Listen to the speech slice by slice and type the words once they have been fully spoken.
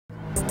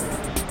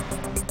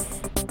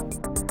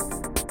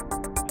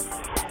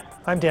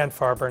I'm Dan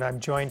Farber, and I'm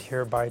joined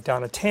here by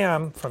Donna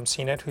Tam from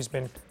CNET, who's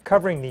been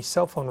covering the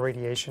cell phone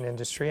radiation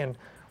industry. And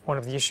one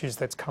of the issues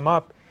that's come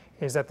up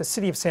is that the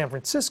city of San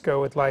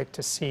Francisco would like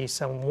to see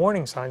some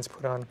warning signs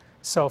put on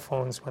cell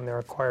phones when they're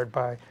acquired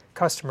by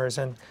customers,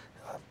 and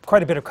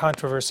quite a bit of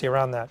controversy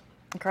around that.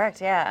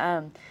 Correct,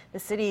 yeah. The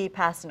city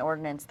passed an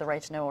ordinance, the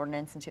Right to Know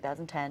ordinance in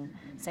 2010,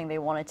 saying they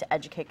wanted to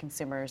educate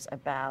consumers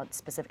about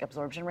specific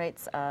absorption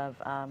rates of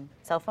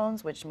cell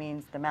phones, which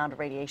means the amount of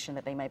radiation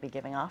that they might be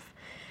giving off.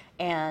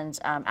 And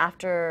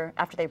after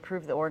they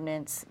approved the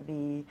ordinance,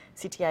 the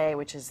CTIA,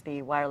 which is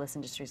the wireless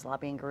industry's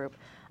lobbying group,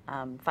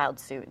 filed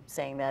suit,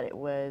 saying that it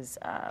was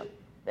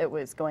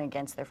going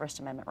against their First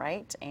Amendment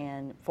right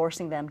and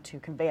forcing them to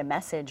convey a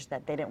message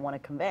that they didn't want to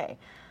convey.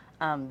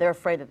 They're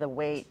afraid that the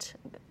weight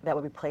that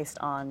would be placed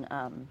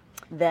on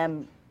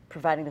them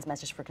providing this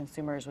message for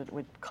consumers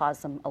would cause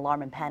some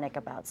alarm and panic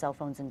about cell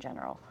phones in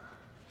general.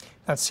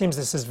 Now, it seems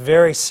this is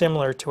very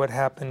similar to what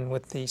happened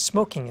with the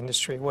smoking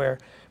industry, where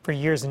for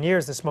years and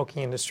years the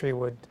smoking industry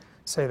would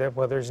say that,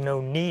 well, there's no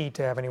need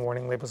to have any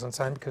warning labels on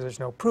signs because there's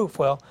no proof.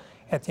 Well,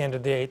 at the end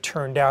of the day, it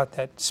turned out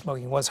that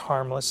smoking was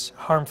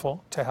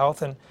harmful to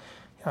health, and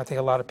I think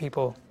a lot of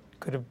people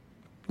could have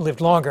lived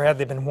longer had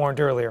they been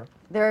warned earlier.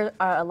 There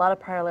are a lot of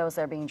parallels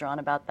that are being drawn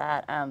about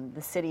that.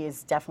 The city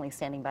is definitely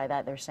standing by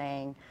that. They're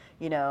saying,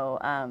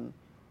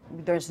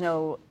 there's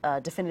no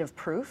definitive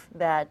proof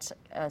that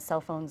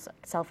cell phone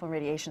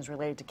radiation is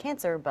related to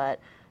cancer, but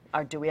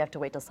do we have to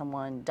wait till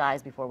someone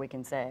dies before we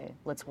can say,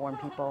 let's warn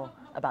people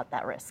about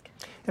that risk?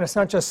 And it's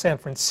not just San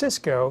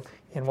Francisco.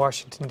 In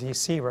Washington,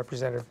 D.C.,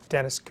 Representative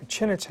Dennis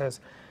Kucinich has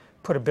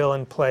put a bill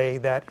in play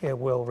that it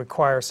will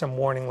require some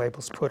warning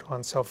labels put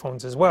on cell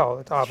phones as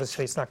well.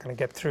 Obviously, it's not going to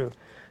get through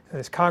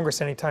this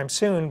Congress anytime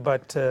soon,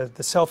 but the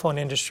cell phone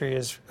industry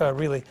is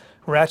really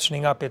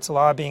ratcheting up its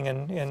lobbying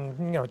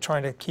and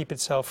trying to keep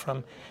itself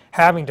from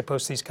having to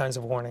post these kinds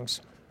of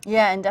warnings.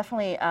 Yeah, and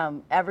definitely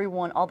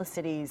everyone, all the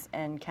cities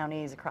and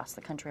counties across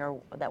the country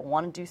that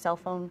want to do cell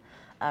phone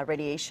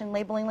radiation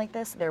labeling like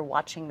this, they're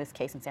watching this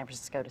case in San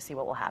Francisco to see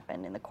what will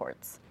happen in the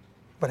courts.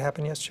 What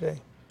happened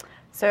yesterday?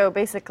 So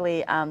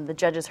basically, the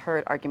judges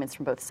heard arguments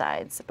from both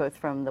sides, both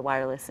from the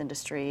wireless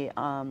industry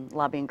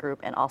lobbying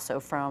group and also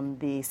from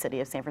the city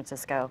of San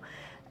Francisco.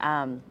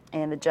 And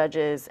the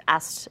judges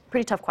asked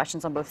pretty tough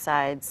questions on both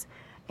sides.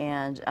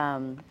 And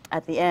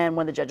at the end,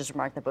 one of the judges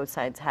remarked that both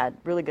sides had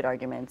really good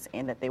arguments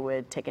and that they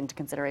would take into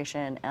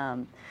consideration,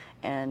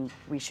 and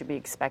we should be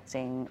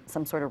expecting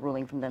some sort of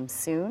ruling from them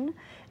soon.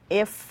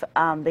 If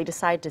they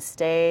decide to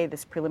stay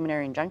this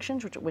preliminary injunction,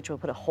 which will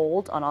put a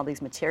hold on all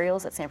these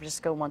materials that San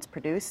Francisco wants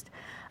produced,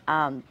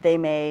 they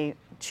may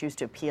choose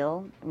to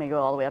appeal. It may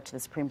go all the way up to the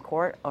Supreme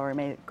Court, or it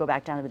may go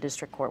back down to the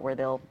district court where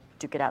they'll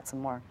duke it out some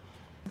more.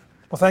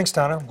 Well, thanks,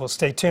 Donna. We'll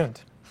stay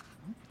tuned.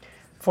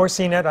 For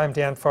CNET, I'm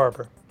Dan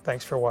Farber.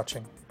 Thanks for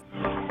watching.